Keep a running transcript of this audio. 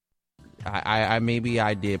I maybe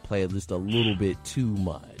I did play just a little bit too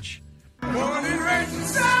much.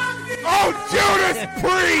 Oh, Judas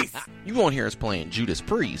Priest! You won't hear us playing Judas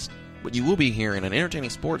Priest, but you will be hearing an entertaining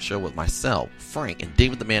sports show with myself, Frank, and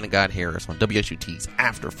David the Man of God Harris on WSUT's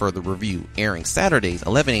After Further Review, airing Saturdays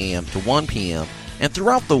 11 a.m. to 1 p.m. and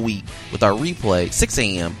throughout the week with our replay 6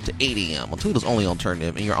 a.m. to 8 a.m. on Toledo's only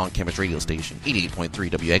alternative and your on-campus radio station,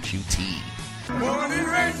 88.3 WXUT.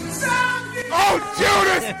 Oh,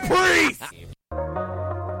 Judas Priest!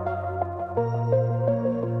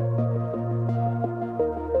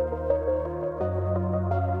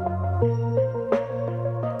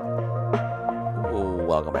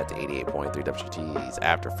 Welcome back to 88.3 WXUT's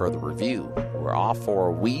After Further Review. We're off for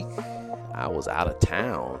a week. I was out of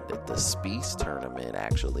town at the Spiece tournament,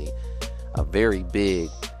 actually. A very big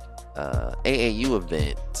AAU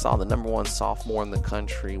event. Saw the number one sophomore in the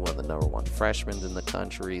country, one of the number one freshmen in the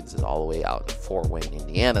country. This is all the way out in Fort Wayne,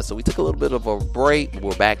 Indiana. So we took a little bit of a break.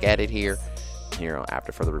 We're back at it here on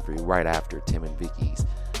After Further Review, right after Tim and Vicky's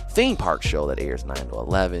theme park show that airs 9 to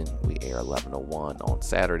 11. We air 11 to 1 on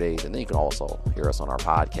Saturdays. And then you can also hear us on our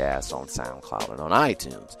podcast on SoundCloud and on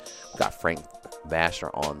iTunes. We've got Frank Basher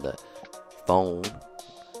on the phone.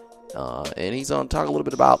 And he's going to talk a little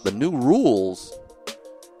bit about the new rules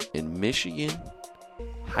in Michigan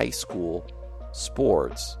high school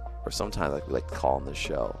sports, or sometimes like we like to call on the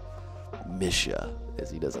show, MISHA,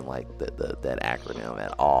 as he doesn't like that acronym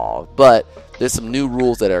at all. But there's some new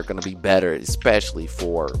rules that are going to be better, especially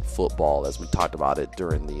for football, as we talked about it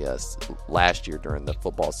during the last year during the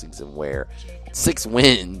football season, where 6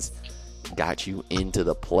 wins got you into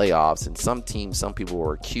the playoffs. And some people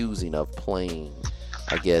were accusing of playing,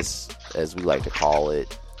 I guess, as we like to call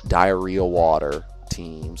it, diarrhea water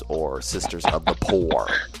teams or Sisters of the Poor.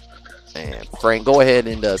 And Frank, go ahead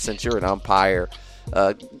and since you're an umpire,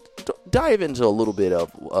 dive into a little bit of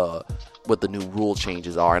what the new rule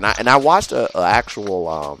changes are. And I watched a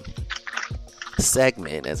actual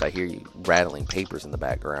segment, as I hear you rattling papers in the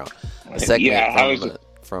background. A segment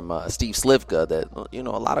from Steve Slivka that a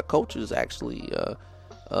lot of coaches actually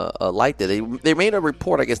liked it. They made a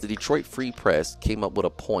report. I guess the Detroit Free Press came up with a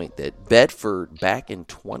point that Bedford back in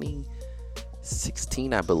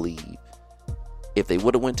 2016, I believe, if they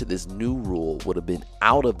would have went to this new rule, would have been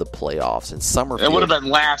out of the playoffs. And Summerfield, it would have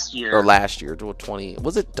been last year. Or last year, 20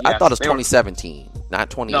 was it? Yes, I thought it was 2017, not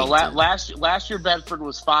 2018. No, last year Bedford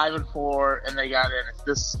was 5-4, and they got in. If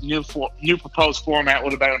this new proposed format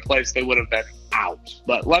would have been in place, they would have been out.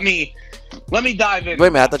 But let me dive in. Wait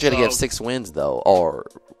a minute, I thought you had to get 6 wins though, or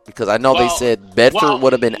because I know they said Bedford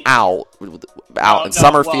would have been out, and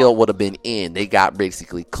Summerfield would have been in. They got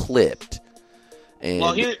basically clipped. And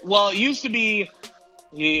it used to be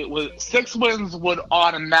 6 wins would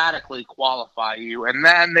automatically qualify you, and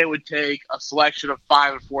then they would take a selection of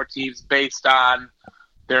 5 and 4 teams based on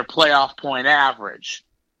their playoff point average.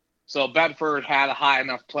 So Bedford had a high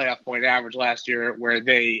enough playoff point average last year where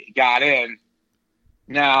they got in.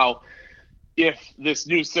 Now, if this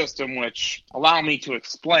new system, which allow me to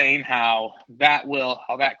explain how that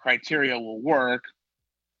criteria will work,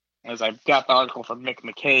 as I've got the article from Mick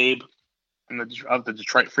McCabe of the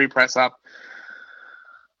Detroit Free Press up,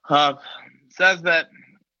 says that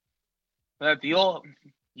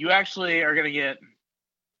you actually are going to get.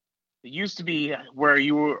 It used to be where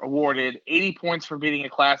you were awarded 80 points for beating a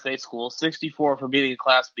Class A school, 64 for beating a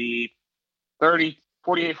Class B, 48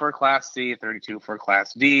 for a Class C, 32 for a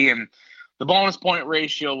Class D, and the bonus point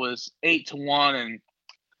ratio was 8-1. And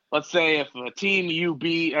let's say if a team you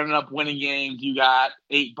beat ended up winning games, you got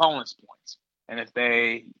 8 bonus points. And if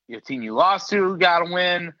the team you lost to got a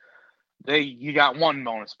win, you got 1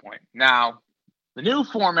 bonus point. Now, the new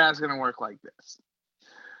format is going to work like this.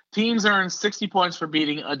 Teams earn 60 points for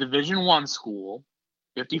beating a Division I school,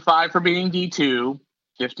 55 for beating D2,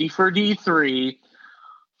 50 for D3,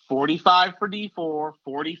 45 for D4,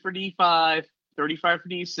 40 for D5, 35 for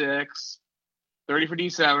D6, 30 for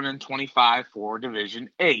D7, and 25 for Division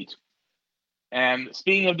 8. And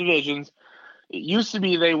speaking of divisions, it used to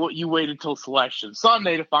be you waited till Selection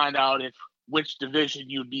Sunday to find out which division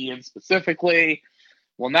you'd be in specifically.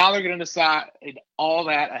 Well, now they're going to decide all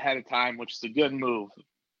that ahead of time, which is a good move.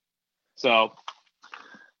 So,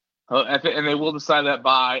 and they will decide that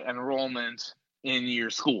by enrollment in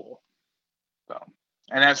your school. So,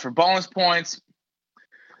 and as for bonus points,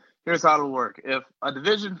 here's how it'll work. If a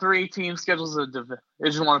Division III team schedules a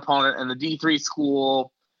Division I opponent and the D3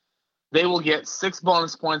 school, they will get 6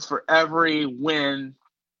 bonus points for every win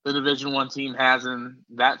the Division I team has in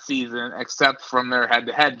that season, except from their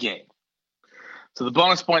head-to-head game. So the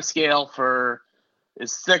bonus point scale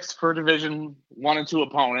is 6 for Division I and II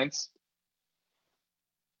opponents,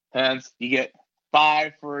 Hence, you get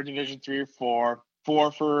 5 for Division 3 or 4,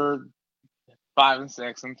 4 for 5 and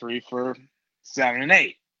 6, and 3 for 7 and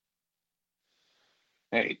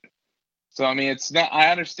 8. So, I mean, it's not,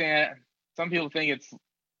 I understand some people think it's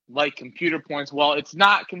like computer points. Well, it's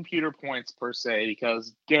not computer points per se,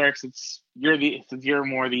 because Derek, since you're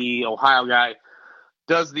more the Ohio guy,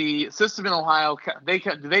 does the system in Ohio,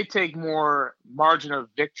 do they take more margin of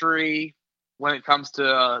victory when it comes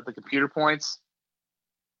to the computer points?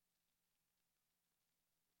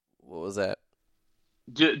 What was that?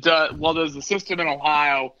 Well, does the system in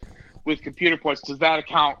Ohio with computer points, does that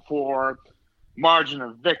account for margin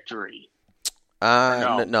of victory?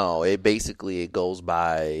 No. It goes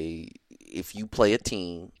by if you play a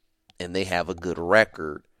team and they have a good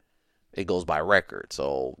record, it goes by record.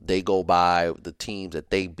 So they go by the teams that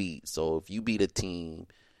they beat. So if you beat a team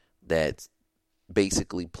that's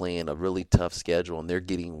basically playing a really tough schedule and they're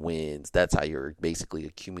getting wins, that's how you're basically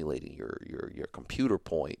accumulating your computer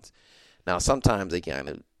points. Now sometimes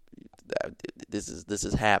this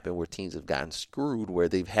has happened where teams have gotten screwed where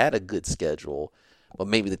they've had a good schedule, but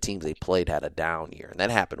maybe the teams they played had a down year, and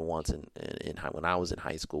that happened once when I was in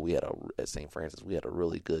high school. We had at St. Francis, we had a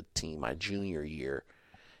really good team my junior year,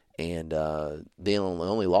 and the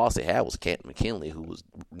only loss they had was Canton McKinley, who was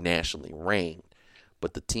nationally ranked.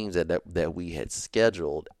 But the teams that we had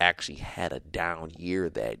scheduled actually had a down year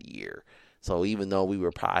that year. So even though we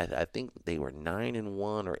were probably, I think they were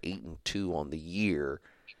 9-1 or 8-2 on the year,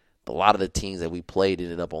 a lot of the teams that we played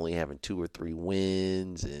ended up only having 2 or 3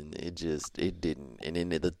 wins, and it didn't. And then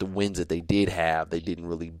the wins that they did have, they didn't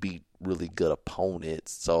really beat really good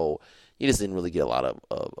opponents. So you just didn't really get a lot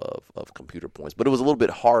of computer points. But it was a little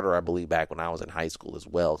bit harder, I believe, back when I was in high school as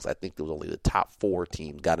well, because I think there was only the top 4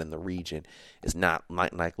 teams got in the region. It's not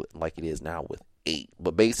like it is now with 8.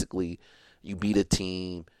 But basically, you beat a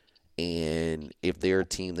team, and if they're a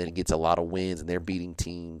team that gets a lot of wins and they're beating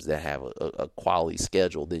teams that have a quality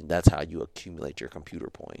schedule, then that's how you accumulate your computer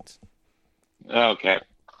points. Okay.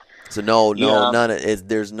 So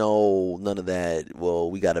there's none of that. Well,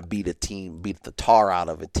 we got to beat the tar out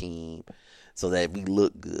of a team so that we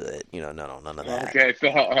look good. None of that.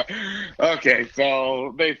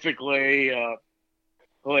 So basically,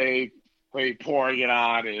 play pouring it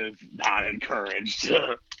on is not encouraged.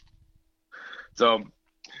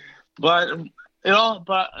 But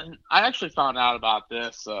I actually found out about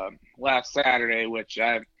this last Saturday, which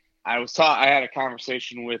I had a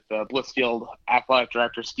conversation with Blissfield Athletic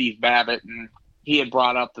Director Steve Babbitt, and he had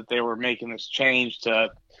brought up that they were making this change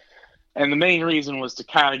and the main reason was to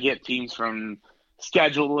kind of get teams from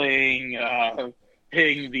scheduling,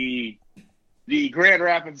 paying the Grand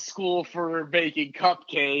Rapids School for baking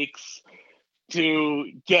cupcakes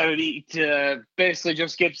to basically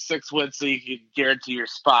just get 6 wins so you can guarantee your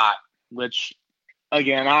spot. Which,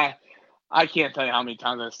 again, I can't tell you how many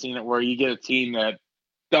times I've seen it where you get a team that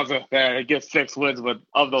gets 6 wins, but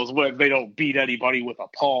of those wins, they don't beat anybody with a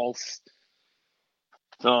pulse.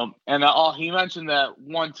 So, and he mentioned that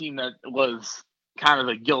one team that was kind of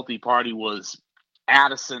the guilty party was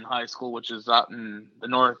Addison High School, which is up in the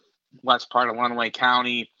northwest part of Lenawee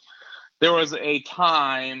County. There was a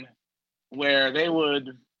time where they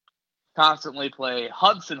would constantly play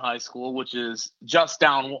Hudson High School, which is just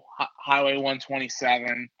down Highway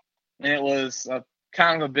 127, and it was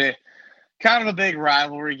kind of a big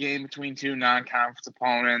rivalry game between 2 non-conference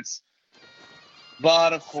opponents.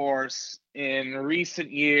 But of course, in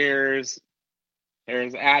recent years,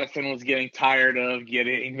 Addison was getting tired of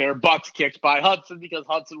getting their butts kicked by Hudson, because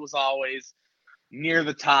Hudson was always near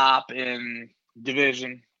the top in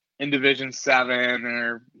Division 7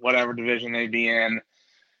 or whatever division they'd be in.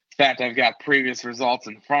 In fact, I've got previous results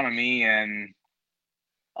in front of me, and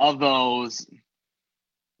of those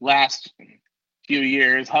last few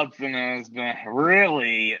years, Hudson has been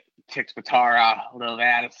really kicked the tar out of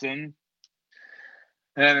Addison.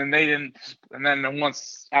 And then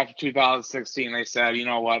once after 2016, they said, you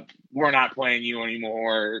know what, we're not playing you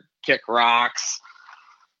anymore, kick rocks.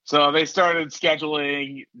 So they started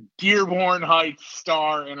scheduling Dearborn Heights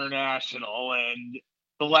Star International, and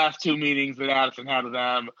the last 2 meetings that Addison had with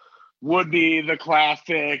them would be the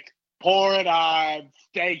classic pour it on,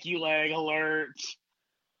 stanky leg alert,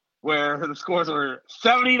 where the scores were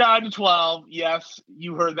 79-12. Yes,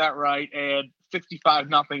 you heard that right, and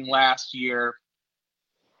 65-0 last year.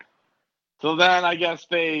 So then I guess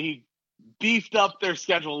they beefed up their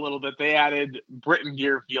schedule a little bit. They added Britton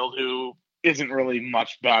Deerfield, who isn't really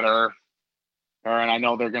much better. And I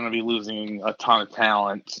know they're going to be losing a ton of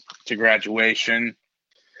talent to graduation.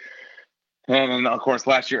 And then, of course,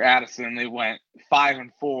 last year Addison, they went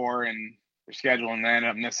 5-4 in their schedule and they ended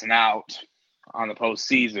up missing out. on the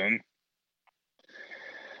postseason.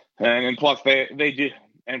 And plus they do,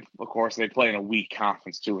 and of course they play in a weak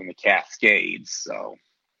conference too in the Cascades. So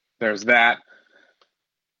there's that.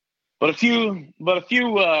 But a few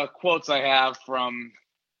quotes I have from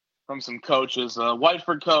some coaches.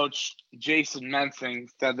 Whiteford coach Jason Mensing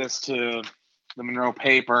said this to the Monroe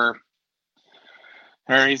paper.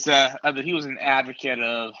 He said that he was an advocate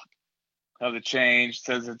of the change.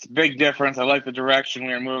 Says it's a big difference. I like the direction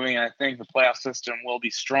we are moving. I think the playoff system will be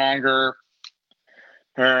stronger.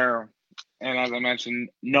 And as I mentioned,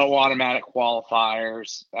 no automatic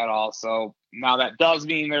qualifiers at all. So now that does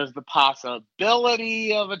mean there's the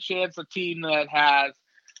possibility of a chance a team that has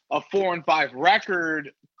a 4-5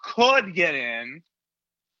 record could get in,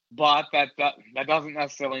 but that doesn't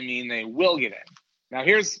necessarily mean they will get in. Now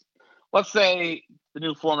let's say the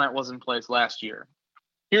new format was in place last year.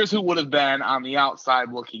 Here's who would have been on the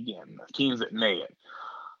outside looking in, the teams that made it.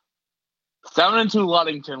 7-2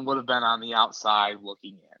 Ludington would have been on the outside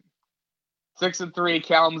looking in. 6-3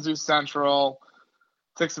 Kalamazoo Central,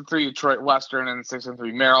 6-3 Detroit Western, and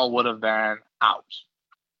 6-3 Merrill would have been out.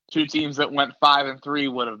 Two teams that went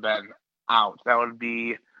 5-3 would have been out. That would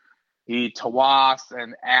be the Tawas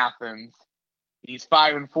and Athens. These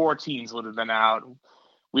 5-4 teams would have been out.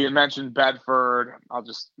 We had mentioned Bedford. I'll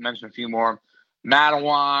just mention a few more.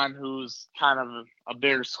 Matawan, who's kind of a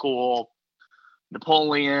bigger school.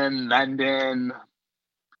 Napoleon, Mendon,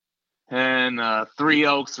 and Three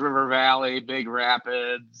Oaks, River Valley, Big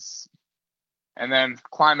Rapids. And then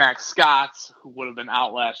Climax Scots, who would have been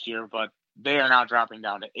out last year, but they are now dropping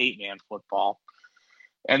down to 8-man football.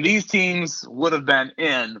 And these teams would have been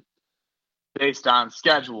in based on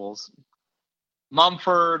schedules.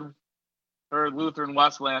 Mumford, or Lutheran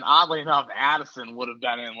Westland. Oddly enough, Addison would have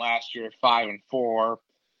been in last year at 5-4.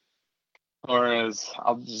 Whereas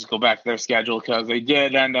I'll just go back to their schedule because they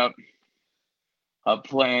did end up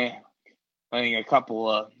playing a couple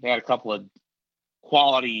of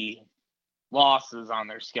quality losses on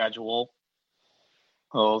their schedule.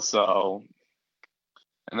 Also,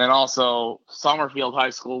 and then also Summerfield High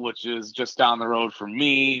School, which is just down the road from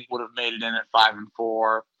me, would have made it in at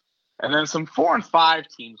 5-4. And then some 4-5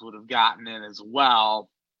 teams would have gotten in as well.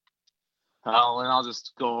 And I'll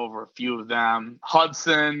just go over a few of them.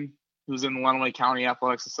 Hudson, who's in the Lenawee County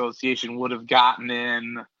Athletics Association, would have gotten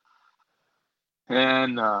in.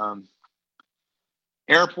 And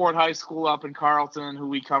Airport High School up in Carlton, who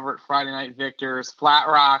we cover at Friday Night Victors. Flat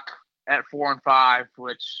Rock at 4-5,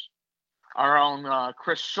 which our own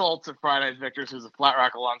Chris Schultz at Friday Night Victors, who's a Flat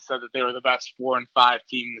Rock alum, said that they were the best 4-5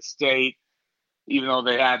 team in the state, even though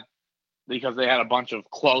because they had a bunch of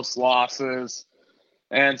close losses.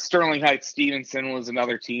 And Sterling Heights Stevenson was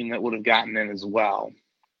another team that would have gotten in as well.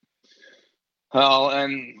 Well,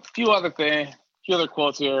 and a few other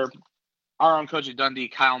quotes here. Our own coach at Dundee,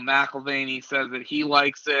 Kyle McElvaney, says that he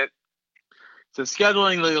likes it. So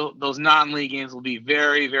scheduling those non-league games will be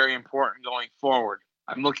very, very important going forward.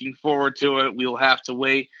 I'm looking forward to it. We will have to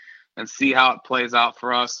wait and see how it plays out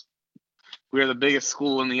for us. We are the biggest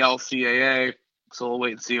school in the LCAA, so we'll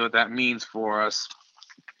wait and see what that means for us.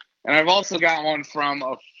 And I've also got one from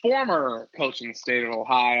a former coach in the state of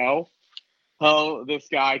Ohio. This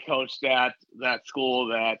guy coached at that school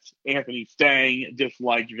that Anthony Stang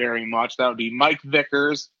disliked very much. That would be Mike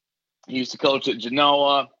Vickers. He used to coach at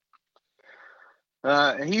Genoa.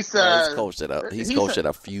 And he said he's coached at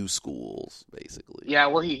a few schools, basically. He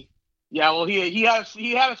had a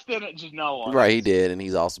stint at Genoa. Right, he did, and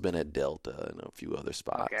he's also been at Delta and a few other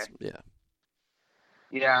spots. Okay.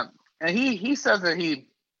 Yeah, and he says that he's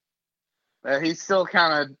still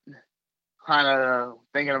kind of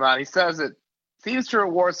thinking about it. He says it seems to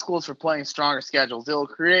reward schools for playing stronger schedules. It will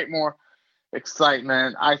create more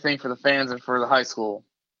excitement, I think, for the fans and for the high school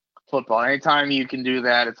football. Anytime you can do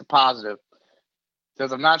that, it's a positive. He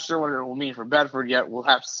says, I'm not sure what it will mean for Bedford yet. We'll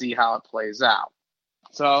have to see how it plays out.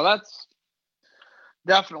 So that's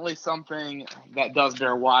definitely something that does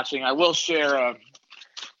bear watching. I will share a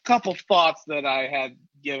couple thoughts that I had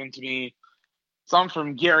given to me. Some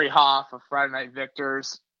from Gary Hoff of Friday Night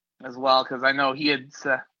Victors as well, because I know he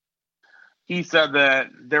said that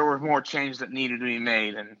there were more changes that needed to be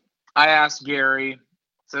made. And I asked Gary,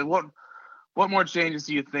 said, what more changes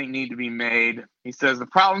do you think need to be made? He says, the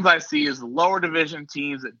problems I see is the lower division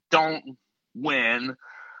teams that don't win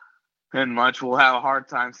and much will have a hard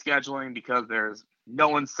time scheduling because there's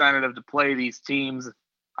no incentive to play these teams,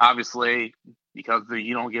 obviously, because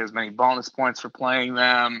you don't get as many bonus points for playing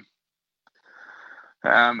them.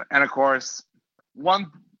 And, of course,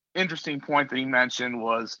 one interesting point that he mentioned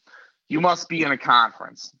was you must be in a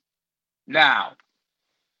conference. Now,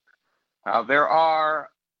 there are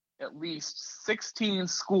at least 16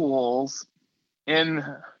 schools in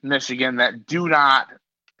Michigan that do not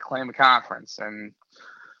claim a conference. And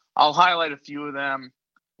I'll highlight a few of them.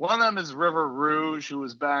 One of them is River Rouge, who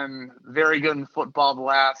has been very good in football the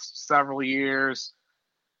last several years.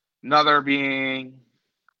 Another being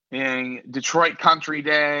Detroit Country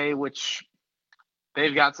Day, which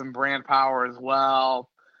they've got some brand power as well.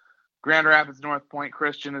 Grand Rapids North Point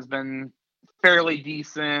Christian has been fairly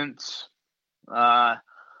decent. The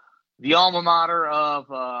alma mater of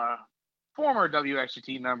former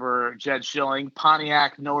WXUT member Jed Schilling,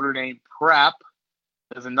 Pontiac Notre Dame Prep,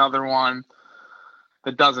 is another one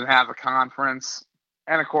that doesn't have a conference.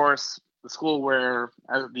 And, of course, the school where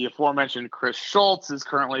the aforementioned Chris Schultz is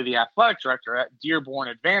currently the athletic director at Dearborn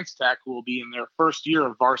Advanced Tech, who will be in their first year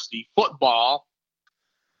of varsity football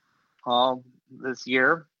this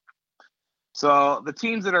year. So the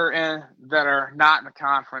teams that are not in the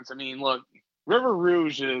conference, I mean, look, River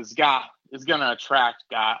Rouge is going to attract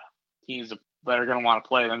teams that are going to want to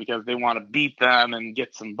play them because they want to beat them and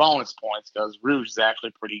get some bonus points because Rouge is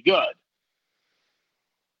actually pretty good.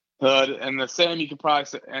 And the same you could probably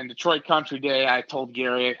say, and Detroit Country Day, I told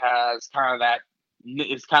Gary, it has kind of that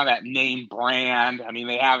name brand. I mean,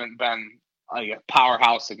 they haven't been like a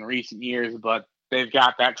powerhouse in recent years, but they've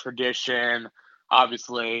got that tradition.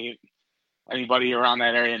 Obviously, anybody around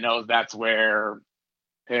that area knows that's where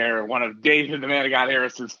one of David the Man of God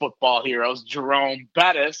Harris's football heroes, Jerome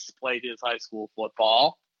Bettis, played his high school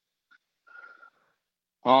football.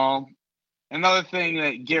 Another thing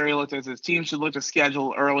that Gary looked at is teams should look to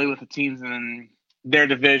schedule early with the teams in their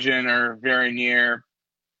division or very near.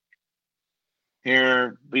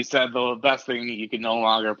 Here, we said the best thing you can no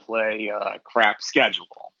longer play crap schedule.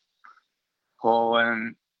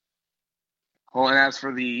 And as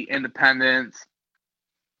for the independents,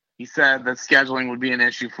 he said that scheduling would be an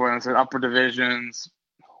issue for them. So upper divisions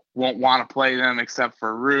won't want to play them except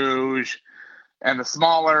for Rouge, and the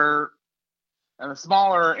smaller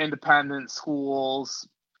independent schools.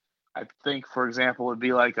 I think, for example, would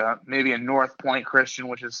be like maybe a North Point Christian,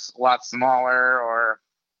 which is a lot smaller, or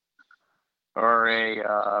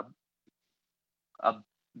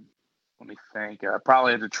let me think,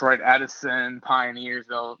 probably a Detroit Edison Pioneers.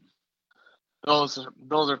 Those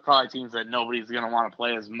are probably teams that nobody's going to want to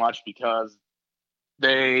play as much because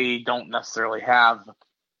they don't necessarily have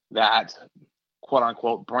that quote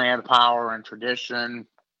unquote brand power and tradition.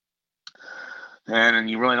 And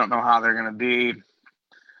you really don't know how they're going to be.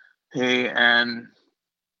 And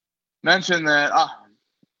mention that.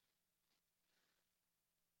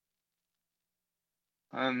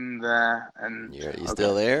 You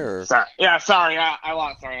still there? Or? Sorry. Yeah, sorry. I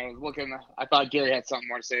lost. Sorry, I was looking. I thought Gary had something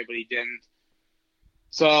more to say, but he didn't.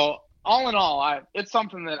 So all in all, it's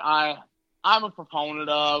something that I'm a proponent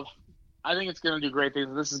of. I think it's going to do great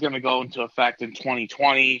things. This is going to go into effect in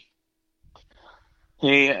 2020.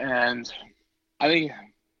 And I think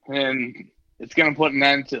it's going to put an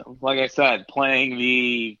end to, like I said, playing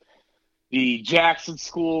the Jackson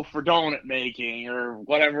School for donut making or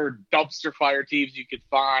whatever dumpster fire teams you could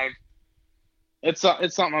find. It's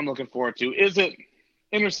something I'm looking forward to. Is it,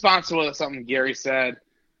 in response to something Gary said,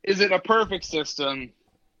 is it a perfect system?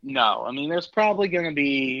 No. I mean, there's probably going to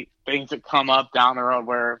be things that come up down the road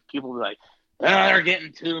where people will be like, they're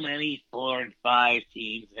getting too many 4 and 5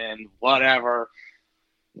 teams and whatever.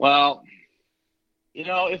 Well,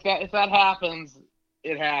 if that happens,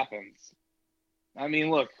 it happens. I mean,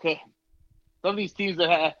 look, some of these teams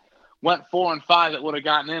that went 4 and 5 that would have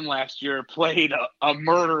gotten in last year played a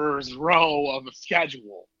murderer's row of a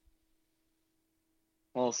schedule.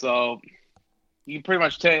 Well, so you can pretty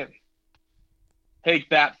much take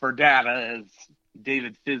that for data, as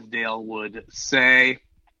David Fisdale would say.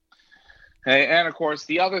 Hey, and of course,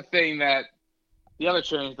 the other change that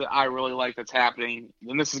I really like that's happening,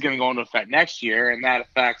 and this is going to go into effect next year, and that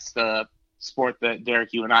affects the sport that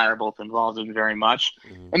Derek, you and I are both involved in very much,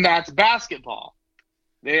 and that's basketball.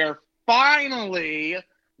 They are finally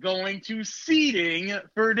going to seeding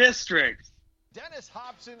for districts. Dennis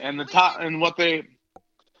Hobson and what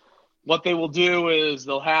they will do is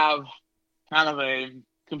they'll have kind of a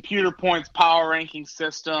computer points power ranking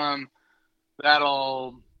system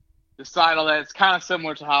that'll decide all that. It's kind of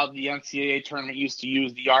similar to how the NCAA tournament used to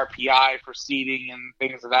use the RPI for seeding and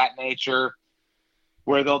things of that nature,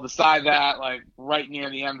 where they'll decide that like right near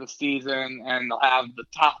the end of the season, and they'll have the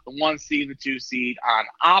 1 seed, the 2 seed on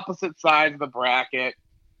opposite sides of the bracket.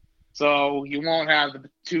 So you won't have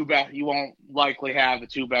you won't likely have the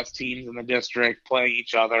 2 best teams in the district playing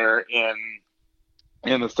each other in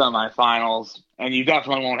the semifinals, and you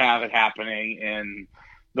definitely won't have it happening in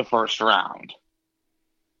the first round.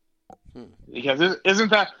 Because isn't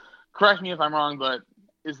that correct me if I'm wrong, but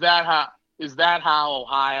is that how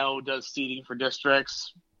Ohio does seeding for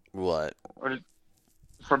districts? What? Or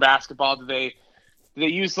for basketball, do they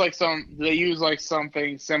use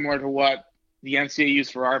something similar to what the NCAA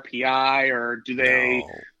used for RPI, or do they?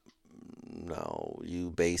 No.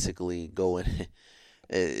 You basically go in.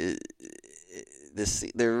 It's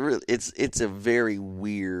a very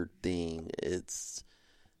weird thing. It's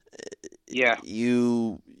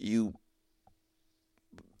you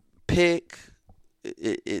pick.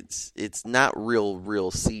 It's not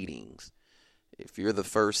real seedings. If you're the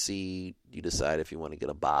first seed, you decide if you want to get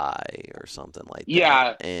a bye or something like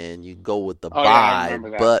that. And you go with the bye,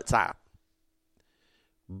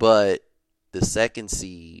 but the second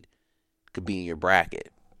seed could be in your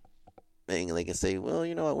bracket. And they can say, well,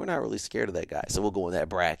 you know what, we're not really scared of that guy, so we'll go in that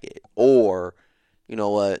bracket. Or, you know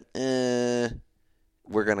what,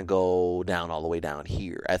 we're going to go down all the way down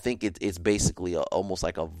here. I think it's basically almost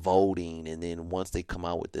like a voting, and then once they come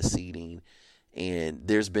out with the seeding, and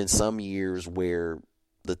there's been some years where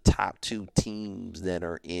the top two teams that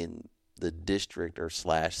are in the district or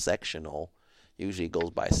 /sectional, usually it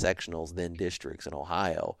goes by sectionals, then districts in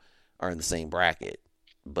Ohio, are in the same bracket.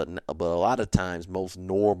 But a lot of times, most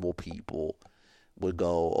normal people would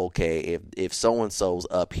go, okay, if so-and-so's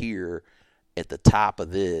up here at the top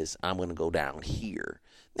of this, I'm going to go down here.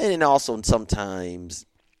 And also sometimes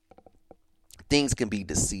things can be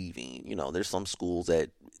deceiving. You know, there's some schools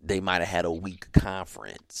that they might have had a weak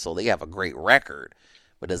conference, so they have a great record.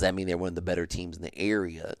 But does that mean they're one of the better teams in the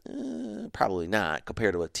area? Probably not,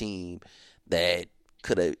 compared to a team that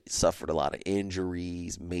could have suffered a lot of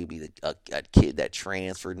injuries, maybe a kid that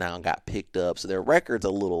transferred now and got picked up. So their record's a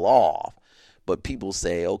little off. But people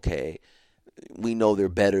say, okay, we know they're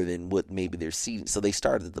better than what maybe they're seeding. So they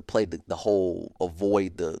started to play the whole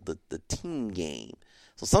avoid the team game.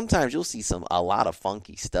 So sometimes you'll see a lot of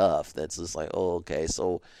funky stuff that's just like, oh, okay.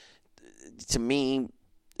 So to me,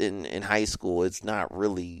 in high school, it's not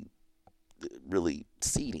really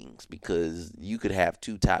seedings, because you could have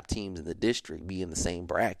two top teams in the district be in the same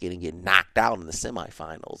bracket and get knocked out in the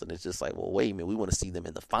semifinals. And it's just like, well, wait a minute, we want to see them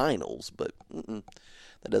in the finals, but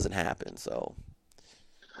that doesn't happen. So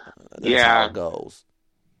that's how it goes.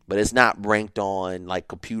 But it's not ranked on like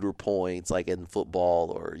computer points like in football,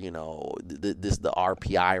 or, you know, the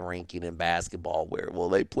RPI ranking in basketball where, well,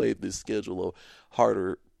 they played this schedule of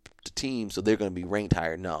harder teams, so they're going to be ranked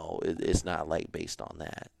higher. No, it's not like based on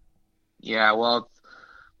that. Yeah, well,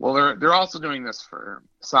 they're also doing this for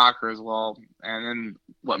soccer as well. And then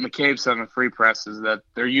what McCabe said in the Free Press is that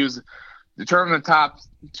determine the top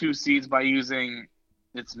two seeds by using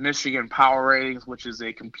its Michigan Power Ratings, which is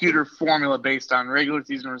a computer formula based on regular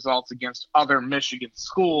season results against other Michigan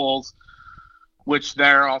schools, which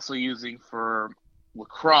they're also using for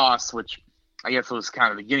lacrosse, which I guess was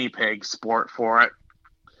kind of the guinea pig sport for it.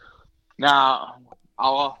 Now,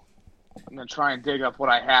 I'm going to try and dig up what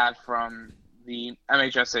I had from the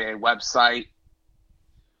MHSAA website,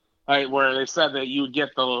 right, where they said that you would get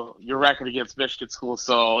your record against Michigan schools.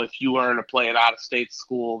 So if you were to play an out-of-state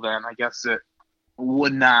school, then I guess it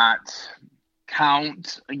would not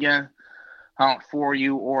count for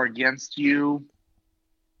you or against you.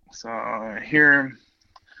 So here,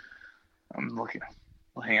 I'm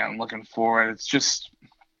looking for it. It's just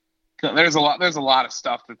there's a lot of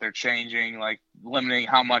stuff that they're changing, like limiting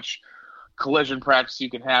how much collision practice you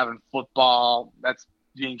can have in football. That's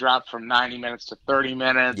being dropped from 90 minutes to 30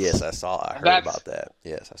 minutes. Yes, I heard about that.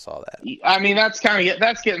 Yes, I saw that. I mean, that's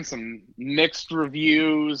getting some mixed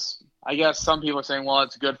reviews. I guess some people are saying, well,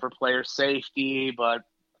 it's good for player safety, but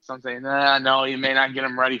some saying, no, you may not get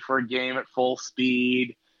them ready for a game at full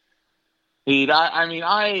speed. I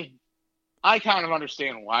kind of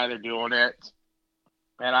understand why they're doing it,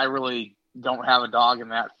 and I really don't have a dog in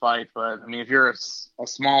that fight. But I mean, if you're a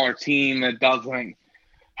smaller team that doesn't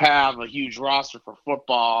have a huge roster for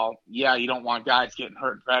football, yeah, you don't want guys getting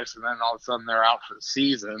hurt in practice and then all of a sudden they're out for the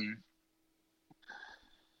season.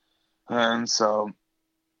 And so,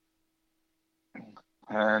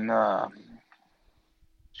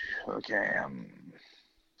 okay,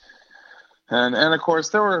 and of course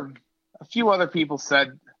there were a few other people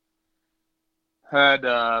had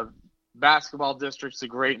basketball district's a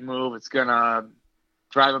great move. It's gonna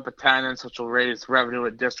drive up attendance, which will raise revenue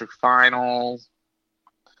at district finals.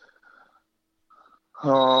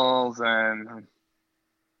 And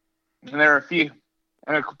there are a few,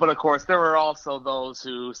 but of course there were also those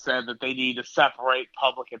who said that they need to separate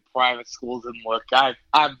public and private schools. And look,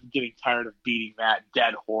 I'm getting tired of beating that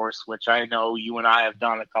dead horse, which I know you and I have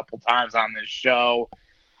done a couple times on this show.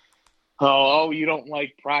 Oh, you don't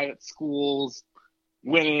like private schools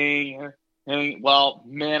winning. And, well,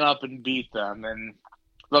 man up and beat them. And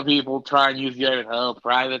some people try and use the argument,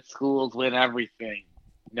 private schools win everything.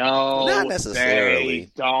 Not No, necessarily.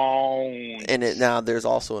 they don't. And now there's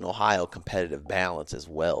also an Ohio competitive balance as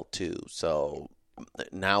well too. So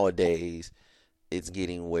nowadays it's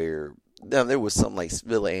getting where now there was something like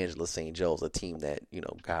Villa Angela St. Joe's, a team that,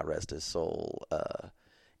 God rest his soul,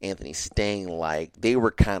 Anthony Stang, like they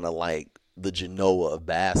were kind of like the Genoa of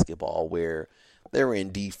basketball, where they were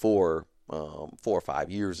in D4 4 or 5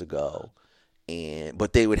 years ago.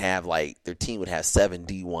 But they would have their team would have 7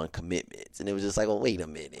 D1 commitments, and it was just like, well, wait a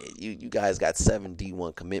minute, you guys got 7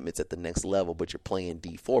 D1 commitments at the next level, but you're playing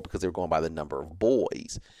D4 because they were going by the number of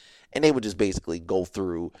boys, and they would just basically go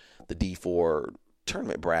through the D4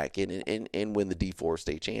 tournament bracket and win the D4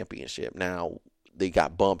 state championship. Now they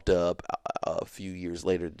got bumped up a few years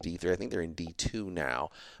later to D3. I think they're in D2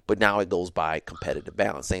 now, but now it goes by competitive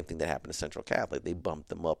balance. Same thing that happened to Central Catholic. They bumped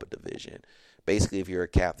them up a division. Basically, if you're a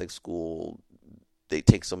Catholic school, they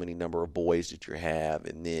take so many number of boys that you have,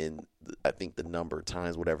 and then I think the number of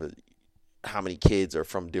times, how many kids are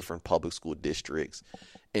from different public school districts,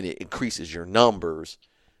 and it increases your numbers.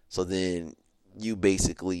 So then you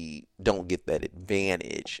basically don't get that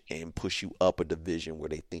advantage and push you up a division where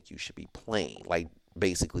they think you should be playing. Like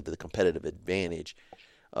basically the competitive advantage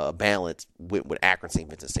balance went with Akron St.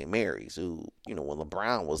 Vincent St. Mary's, who, when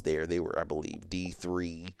LeBron was there, they were, I believe,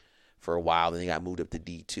 D3 for a while, then they got moved up to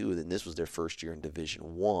D2, and then this was their first year in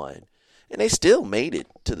Division 1. And they still made it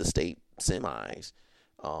to the state semis.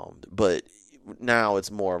 But now it's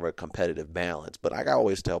more of a competitive balance. But I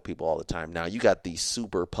always tell people all the time, now you got these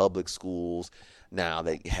super public schools now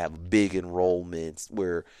that have big enrollments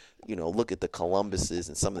where, look at the Columbuses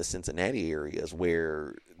and some of the Cincinnati areas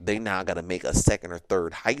where they now got to make a second or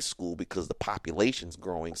third high school because the population's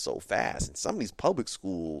growing so fast. And some of these public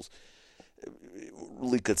schools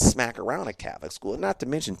really could smack around a Catholic school. And not to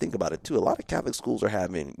mention, think about it too, a lot of Catholic schools are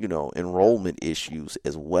having, enrollment issues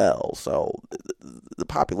as well. So the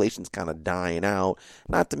population's kind of dying out.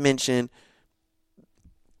 Not to mention,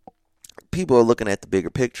 people are looking at the bigger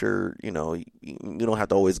picture. You don't have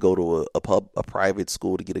to always go to a private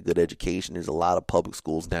school to get a good education. There's a lot of public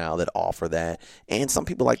schools now that offer that, and some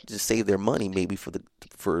people like to just save their money maybe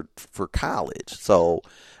for college. So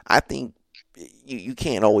I think you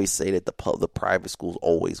can't always say that the private schools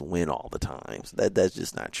always win all the time. So that's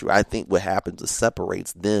just not true. I think what happens that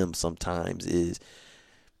separates them sometimes is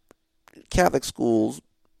Catholic schools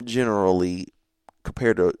generally,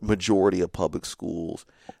 compared to majority of public schools,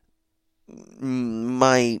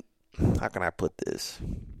 might, how can I put this,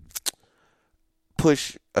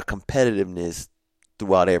 push a competitiveness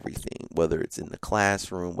throughout everything, whether it's in the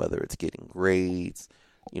classroom, whether it's getting grades,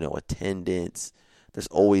 attendance. There's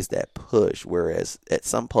always that push, whereas at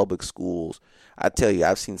some public schools, I tell you,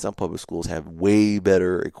 I've seen some public schools have way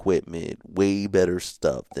better equipment, way better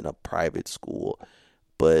stuff than a private school.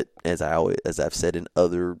 But as I've said in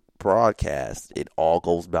other broadcasts, it all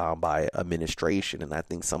goes down by administration, and I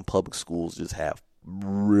think some public schools just have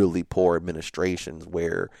really poor administrations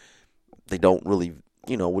where they don't really,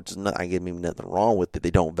 which is not, I get maybe nothing wrong with it.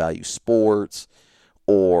 They don't value sports,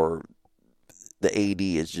 or the AD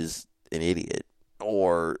is just an idiot.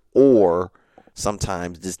 Or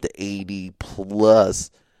sometimes just the AD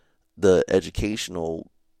plus the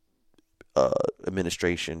educational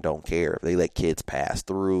administration don't care. They let kids pass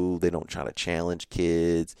through. They don't try to challenge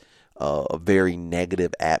kids. A very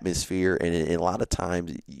negative atmosphere, and a lot of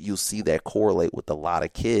times you'll see that correlate with a lot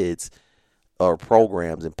of kids or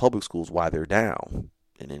programs in public schools why they're down.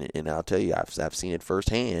 And I'll tell you, I've seen it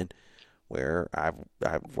firsthand where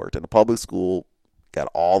I've worked in a public school, got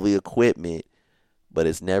all the equipment, but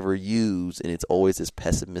it's never used, and it's always this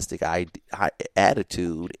pessimistic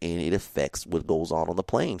attitude, and it affects what goes on the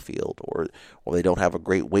playing field. Or they don't have a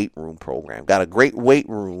great weight room program. Got a great weight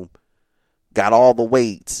room, got all the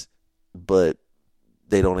weights, but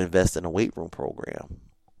they don't invest in a weight room program.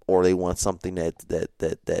 Or they want something that's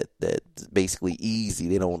basically easy.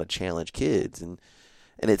 They don't want to challenge kids, and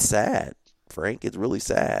it's sad. Frank, it's really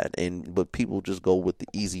sad. But people just go with the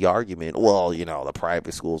easy argument. Well, the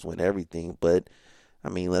private schools win everything, but I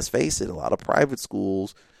mean, let's face it, a lot of private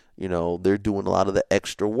schools, they're doing a lot of the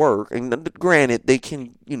extra work. And granted, they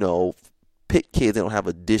can, pick kids. They don't have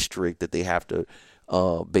a district that they have to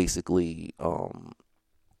basically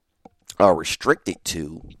restrict it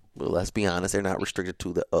to. But let's be honest, they're not restricted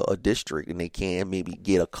to a district, and they can maybe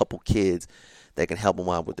get a couple kids that can help them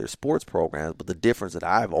out with their sports programs. But the difference that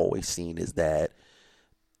I've always seen is that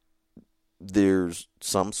there's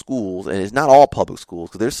some schools, and it's not all public schools,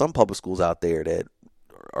 because there's some public schools out there that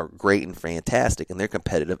are great and fantastic, and they're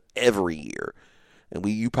competitive every year. And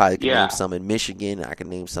you probably can Yeah. name some in Michigan, and I can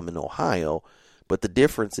name some in Ohio. But the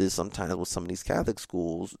difference is sometimes with some of these Catholic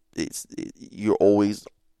schools, you're always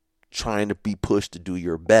trying to be pushed to do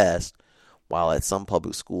your best, while at some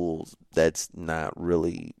public schools, that's not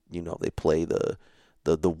really, they play the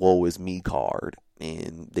woe is me card,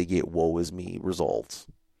 and they get woe is me results.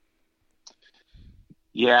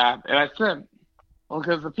 Yeah, and I think,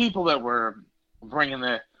 because the people that were bringing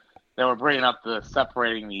up the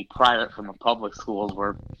separating the private from the public schools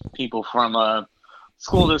were people from a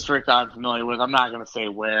school district I'm familiar with. I'm not going to say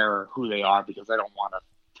where or who they are because I don't want to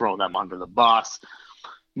throw them under the bus.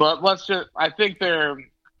 But I think they're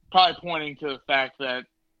probably pointing to the fact that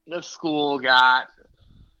this school got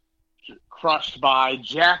crushed by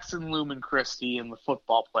Jackson Lumen Christi in the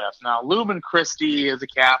football playoffs. Now, Lumen Christi is a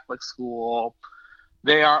Catholic school.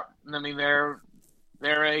 They're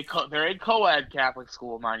a co-ed Catholic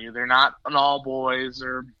school, mind you. They're not an all boys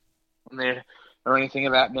or anything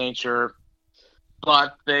of that nature.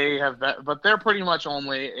 But they're pretty much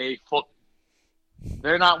only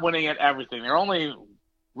they're not winning at everything. They're only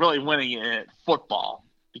really winning at football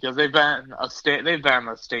because they've been a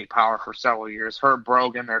state power for several years. Herb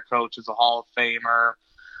Brogan, their coach, is a Hall of Famer.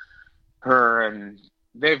 And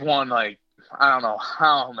they've won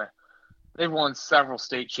they've won several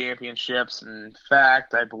state championships. In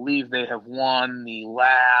fact, I believe they have won the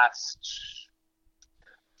last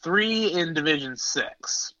 3 in Division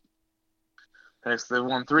 6. They've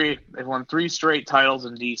won three straight titles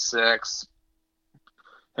in D6.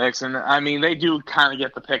 And I mean, they do kind of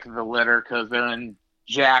get the pick of the litter because they're in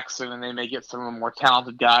Jackson and they may get some of the more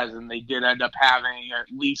talented guys, and they did end up having at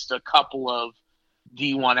least a couple of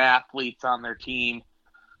D1 athletes on their team.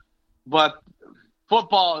 But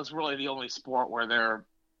football is really the only sport where they're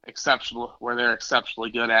exceptionally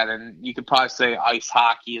good at, and you could probably say ice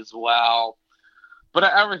hockey as well. But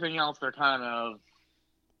everything else,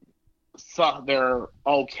 they're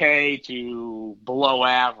okay to below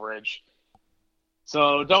average.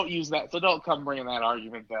 So don't come bringing that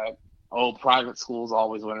argument that, private schools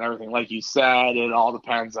always win everything. Like you said, it all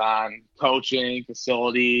depends on coaching,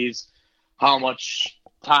 facilities, how much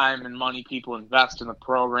time and money people invest in the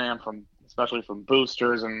program, especially from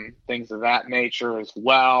boosters and things of that nature as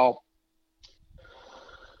well.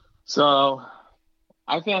 So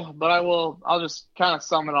I'll just kind of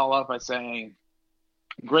sum it all up by saying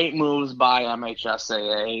great moves by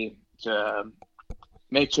MHSAA to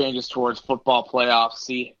make changes towards football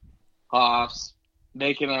playoffs, Seahawks,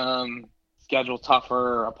 making them schedule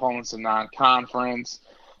tougher opponents in non-conference,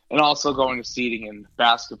 and also going to seeding in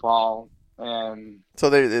basketball. And so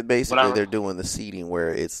they're doing the seeding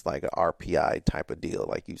where it's like an RPI type of deal,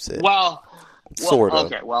 like you said. Sort of.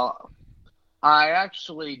 Okay, well, I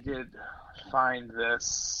actually did find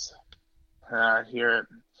this here.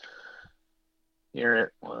 Here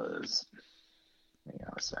it was. Hang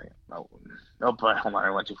on a second. Nope, hold on. I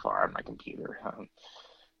went too far on my computer.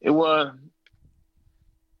 It was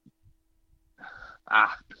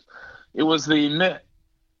the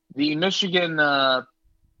Michigan.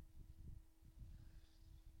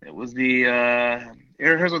 It was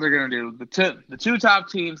here's what they're going to do. The two top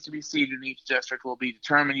teams to be seeded in each district will be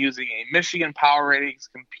determined using a Michigan Power Ratings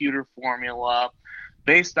computer formula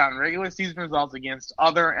based on regular season results against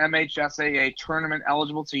other MHSAA tournament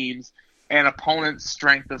eligible teams and opponent's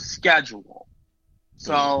strength of schedule.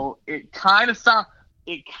 So it kind of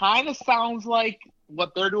sounds like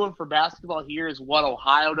what they're doing for basketball here is what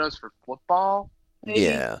Ohio does for football. Maybe?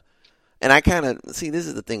 Yeah. And I kind of see, this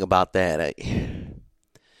is the thing about that.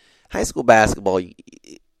 High school basketball,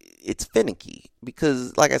 it's finicky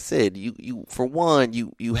because, like I said, you for one,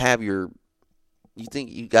 you have you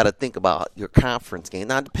got to think about your conference game.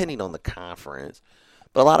 Now, depending on the conference,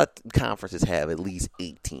 but a lot of conferences have at least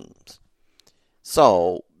 8 teams.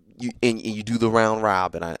 So you do the round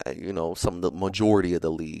robin, some of the majority of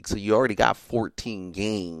the league. So you already got 14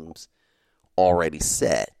 games already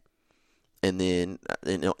set. And then,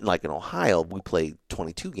 like in Ohio, we play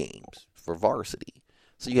 22 games for varsity.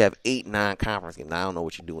 So you have 8 non-conference games. Now, I don't know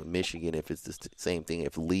what you do in Michigan, if it's the same thing,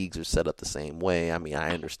 if leagues are set up the same way. I mean,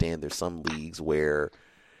 I understand there's some leagues where,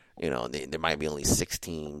 there might be only 6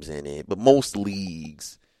 teams in it. But most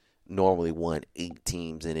leagues normally want 8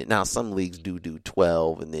 teams in it. Now, some leagues do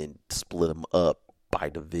 12 and then split them up by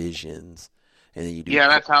divisions. And then you do. Yeah,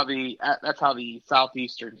 that's how the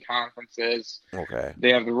Southeastern Conference is. Okay.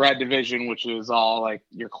 They have the Red Division, which is all like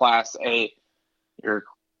your Class A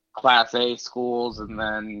schools, and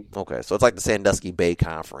then okay, so it's like the Sandusky Bay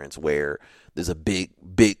Conference where there's a the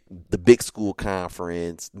big school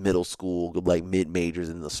conference, middle school, like mid majors,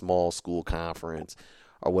 and the small school conference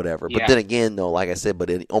or whatever. Yeah. But then again, though, like I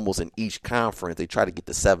said, almost in each conference, they try to get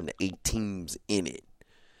the 7 to 8 teams in it,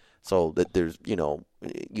 so that there's you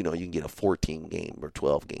can get a 14 game or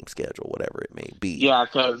 12 game schedule, whatever it may be. Yeah,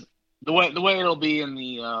 because the way it'll be in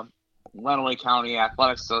the Lenawee County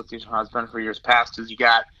Athletics Association has been for years past is you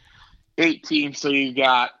got 8 teams, so you've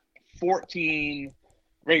got 14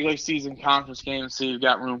 regular season conference games, so you've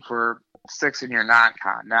got room for 6 in your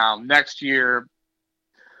non-con. Now,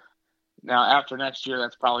 after next year,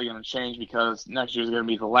 that's probably going to change because next year is going to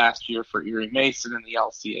be the last year for Erie Mason and the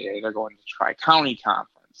LCAA. They're going to Tri-County Conference.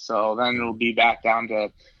 So then it'll be back down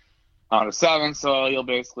to 7. So you'll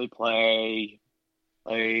basically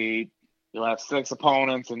you'll have 6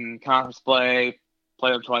 opponents in conference play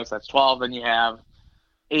them twice, that's 12. Then you have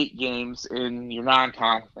 8 games in your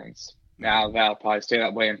non-conference. Now, that'll probably stay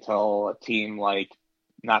that way until a team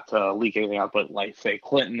not to leak anything out, but say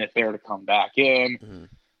Clinton, if they were to come back in. Mm-hmm.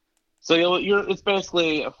 So it's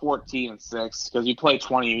basically a 14 and 6 because you play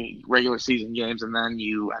 20 regular season games and then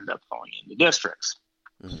you end up going into districts.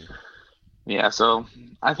 Mm-hmm. Yeah, so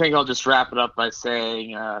I think I'll just wrap it up by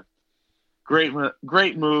saying great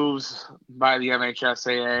moves by the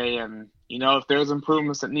MHSAA, and if there's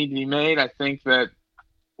improvements that need to be made, I think that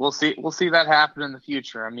we'll see that happen in the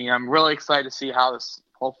future. I mean, I'm really excited to see how this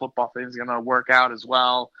whole football thing is going to work out as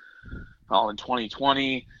well, all in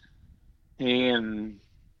 2020, and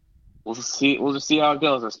we'll just see how it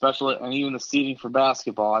goes, especially and even the seeding for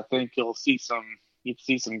basketball. I think you'd see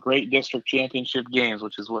some great district championship games,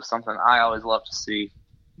 which is something I always love to see.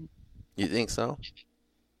 You think so?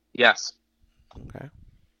 Yes. Okay.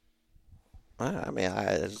 I mean,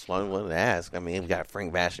 I just wanted to ask. I mean, we got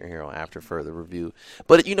Frank Vashner here on After Further Review,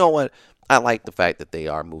 but you know what? I like the fact that they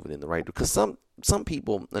are moving in the right direction because some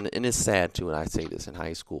people, and it's sad too, and I say this in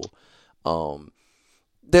high school,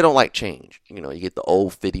 they don't like change. You get the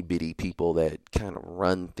old fitty bitty people that kind of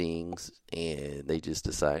run things, and they just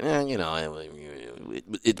decide,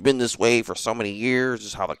 it's been this way for so many years. This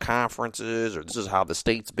is how the conference is, or this is how the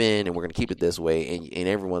state's been, and we're going to keep it this way. And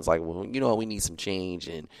everyone's like, well, we need some change,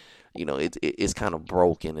 and it's kind of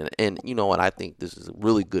broken. And you know what? I think this is a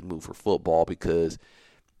really good move for football because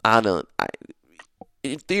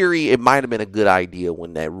in theory, it might have been a good idea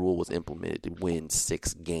when that rule was implemented to win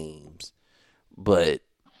 6 games, but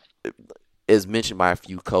as mentioned by a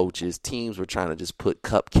few coaches, teams were trying to just put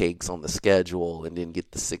cupcakes on the schedule and then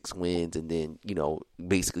get the 6 wins and then,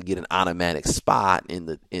 basically get an automatic spot in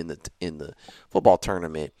the football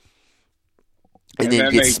tournament and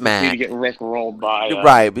then get smacked. Get rickrolled by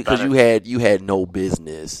right, because you had no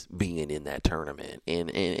business being in that tournament.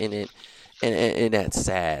 And that's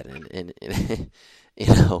sad and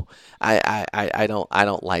I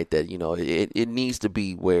don't like that. It needs to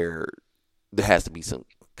be where there has to be some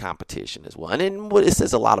competition as well. And then it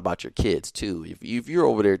says a lot about your kids too. If you're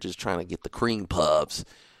over there just trying to get the cream puffs,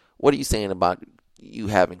 what are you saying about you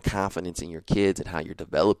having confidence in your kids and how you're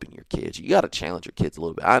developing your kids? You got to challenge your kids a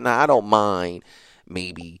little bit. I don't mind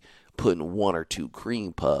maybe putting 1 or 2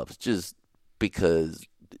 cream puffs just because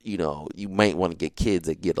you might want to get kids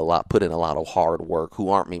that put in a lot of hard work who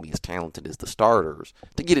aren't maybe as talented as the starters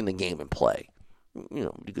to get in the game and play.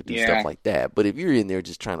 You could do stuff like that. But if you're in there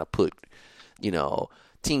just trying to put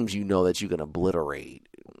teams that you can obliterate,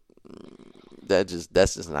 that's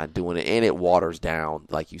just not doing it, and it waters down,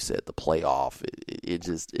 like you said, the playoff.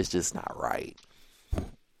 It's just not right.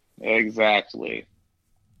 Exactly.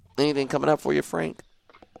 Anything coming up for you, Frank?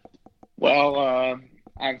 Well,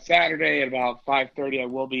 on Saturday at about 5:30, I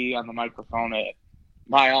will be on the microphone at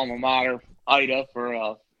my alma mater, Ida, for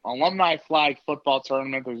a alumni flag football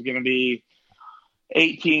tournament. There's going to be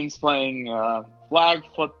 8 teams playing flag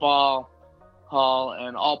football.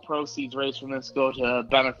 And all proceeds raised from this go to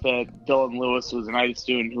benefit Dylan Lewis, who's an Ida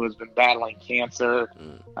student who has been battling cancer.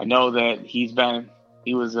 I know that he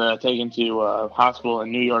was taken to a hospital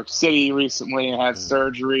in New York City recently and had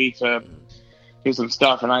surgery to do some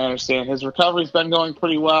stuff, and I understand his recovery's been going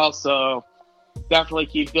pretty well, so definitely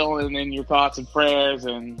keep Dylan in your thoughts and prayers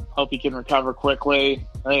and hope he can recover quickly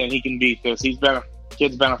and he can beat this.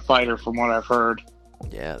 Kid's been a fighter from what I've heard.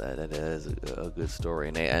 Yeah, that is a good story.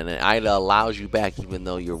 And Ida allows you back even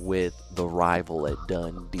though you're with the rival at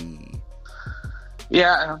Dundee.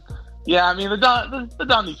 Yeah. I mean, the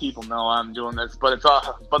Dundee people know I'm doing this, but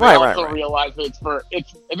they realize that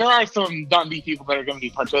there are some Dundee people that are going to be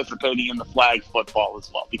participating in the flag football as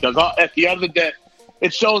well, because at the end of the day,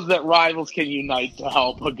 it shows that rivals can unite to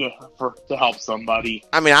help somebody.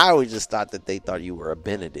 I mean, I always just thought that they thought you were a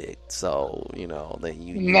Benedict, so that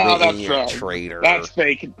you're a traitor. That's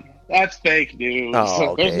fake. That's fake news.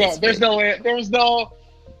 Oh, okay. There's no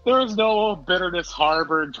There is no bitterness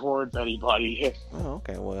harbored towards anybody. Oh,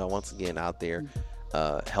 okay. Well, once again, out there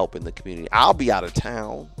helping the community. I'll be out of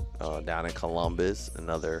town down in Columbus.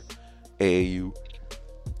 Another AAU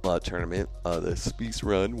tournament. The Speaks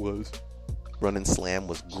Running Slam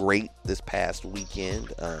was great this past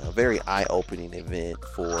weekend. A very eye-opening event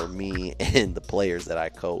for me and the players that I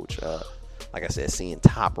coach. Like I said, seeing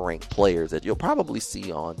top-ranked players that you'll probably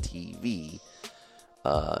see on TV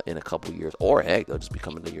in a couple years, or heck, they'll just be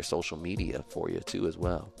coming to your social media for you too as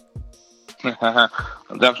well. I'll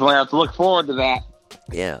definitely have to look forward to that.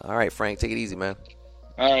 Yeah. All right, Frank, take it easy, man.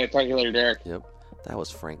 All right, talk to you later, Derek. Yep. That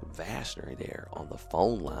was Frank Vashner there on the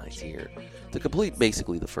phone lines here to complete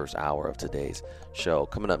basically the first hour of today's show.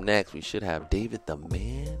 Coming up next, we should have David the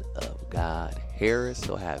Man of God Harris.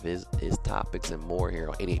 He'll have his topics and more here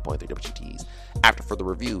on 88.3 WGTs. After further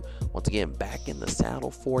review, once again, back in the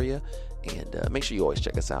saddle for you. And make sure you always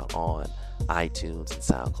check us out on iTunes and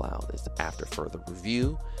SoundCloud. It's After Further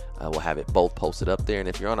Review. We'll have it both posted up there. And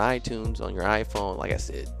if you're on iTunes, on your iPhone, like I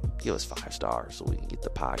said, give us 5 stars so we can get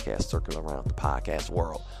the podcast circling around the podcast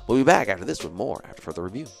world. We'll be back after this with more After Further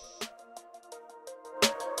Review.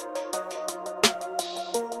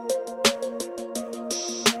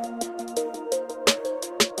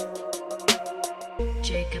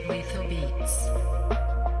 Jacob Lethal Beats.